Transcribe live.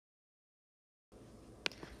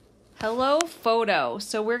Hello photo.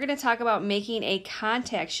 So we're going to talk about making a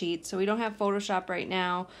contact sheet. So we don't have Photoshop right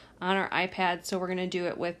now on our iPad, so we're going to do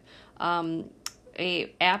it with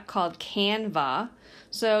a app called Canva.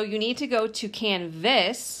 So you need to go to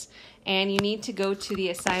Canvas and you need to go to the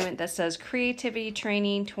assignment that says Creativity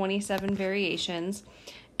Training 27 Variations.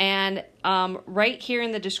 And right here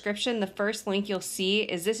in the description, the first link you'll see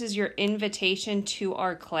is this is your invitation to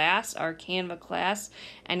our class, our Canva class,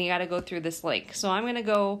 and you got to go through this link. So I'm going to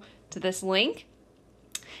go to this link,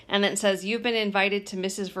 and then it says you've been invited to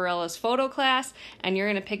Mrs. Varela's photo class, and you're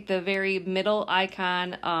going to pick the very middle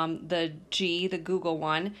icon, the G, the Google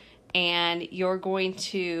one, and you're going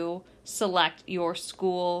to select your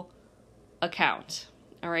school account.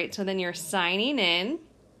 All right, so then you're signing in.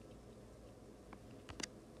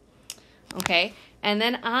 Okay, and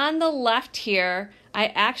then on the left here, I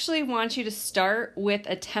actually want you to start with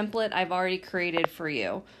a template I've already created for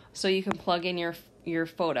you so you can plug in your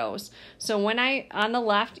photos. So on the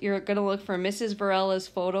left, you're going to look for Mrs. Varela's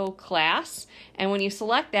photo class, and when you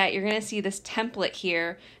select that, you're going to see this template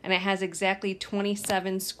here, and it has exactly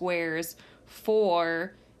 27 squares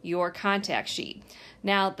for your contact sheet.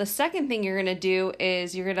 Now, the second thing you're going to do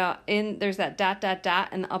is there's that dot, dot,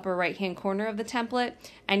 dot in the upper right-hand corner of the template,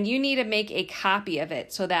 and you need to make a copy of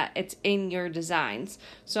it so that it's in your designs.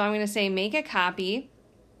 So I'm going to say make a copy,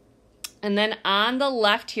 and then on the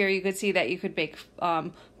left here, you could see that you could make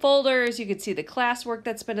folders, you could see the classwork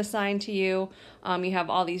that's been assigned to you, you have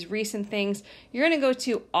all these recent things. You're going to go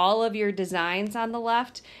to all of your designs on the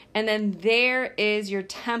left, and then there is your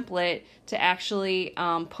template to actually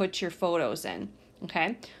put your photos in.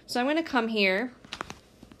 Okay, so I'm going to come here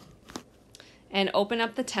and open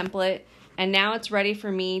up the template, and now it's ready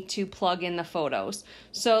for me to plug in the photos.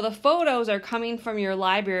 So the photos are coming from your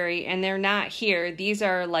library, and they're not here. These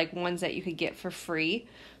are like ones that you could get for free.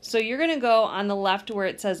 So you're going to go on the left where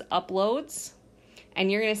it says uploads,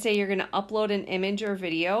 and you're going to say you're going to upload an image or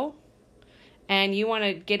video, and you want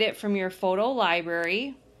to get it from your photo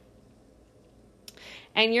library.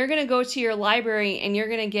 And you're going to go to your library and you're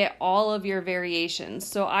going to get all of your variations.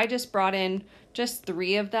 So I just brought in just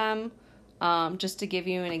 3 of them just to give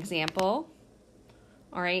you an example.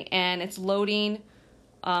 All right, and it's loading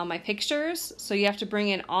my pictures. So you have to bring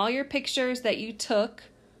in all your pictures that you took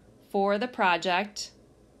for the project.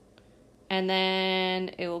 And then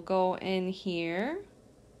it will go in here.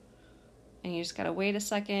 And you just got to wait a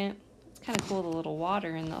second. It's kind of cool, the little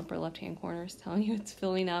water in the upper left-hand corner is telling you it's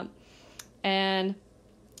filling up. And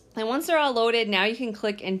once they're all loaded, now you can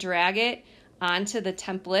click and drag it onto the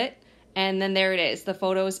template, and then there it is, the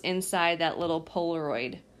photos inside that little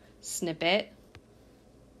Polaroid snippet.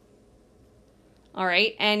 All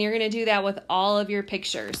right, and you're going to do that with all of your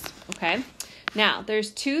pictures, okay? Now,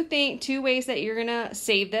 there's two ways that you're going to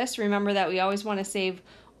save this. Remember that we always want to save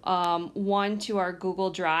one to our Google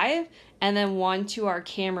Drive and then one to our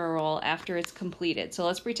camera roll after it's completed. So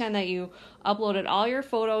let's pretend that you uploaded all your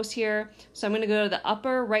photos here. So I'm going to go to the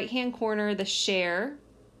upper right-hand corner, the share.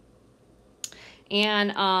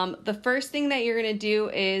 And the first thing that you're going to do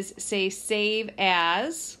is say save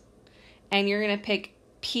as, and you're going to pick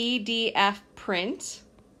PDF print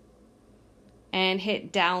and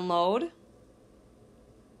hit download.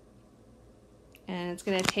 And it's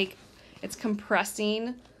going to take, it's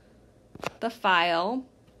compressing the file,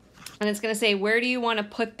 and it's going to say, where do you want to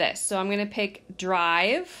put this? So I'm going to pick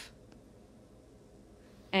Drive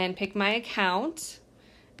and pick my account.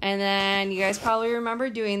 And then you guys probably remember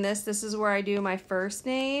doing this. This is where I do my first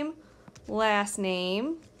name, last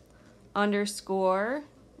name, underscore.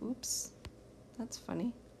 Oops, that's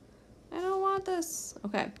funny. I don't want this.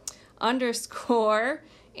 Okay, underscore,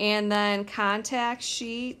 and then contact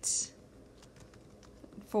sheet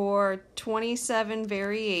for 27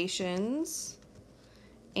 variations,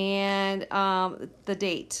 and the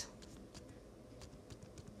date.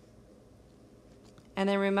 And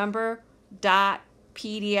then remember,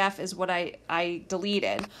 .pdf is what I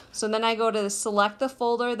deleted. So then I go to select the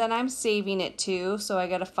folder that I'm saving it to. So I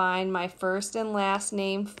got to find my first and last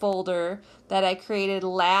name folder that I created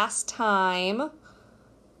last time.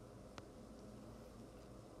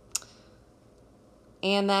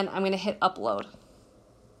 And then I'm going to hit upload.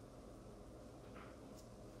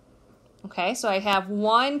 Okay, so I have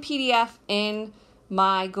one PDF in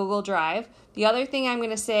my Google Drive. The other thing I'm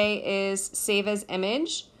going to say is save as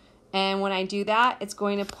image. And when I do that, it's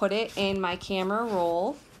going to put it in my camera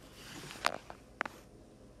roll.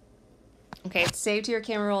 Okay, it's saved to your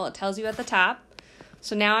camera roll. It tells you at the top.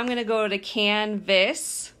 So now I'm going to go to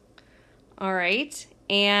Canvas. All right,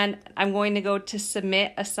 and I'm going to go to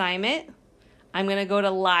submit assignment. I'm going to go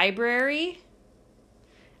to library.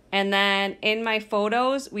 And then in my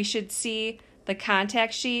photos, we should see the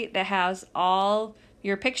contact sheet that has all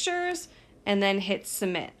your pictures, and then hit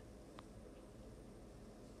submit.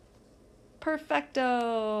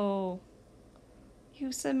 Perfecto.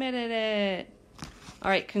 You submitted it. All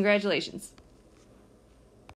right, congratulations.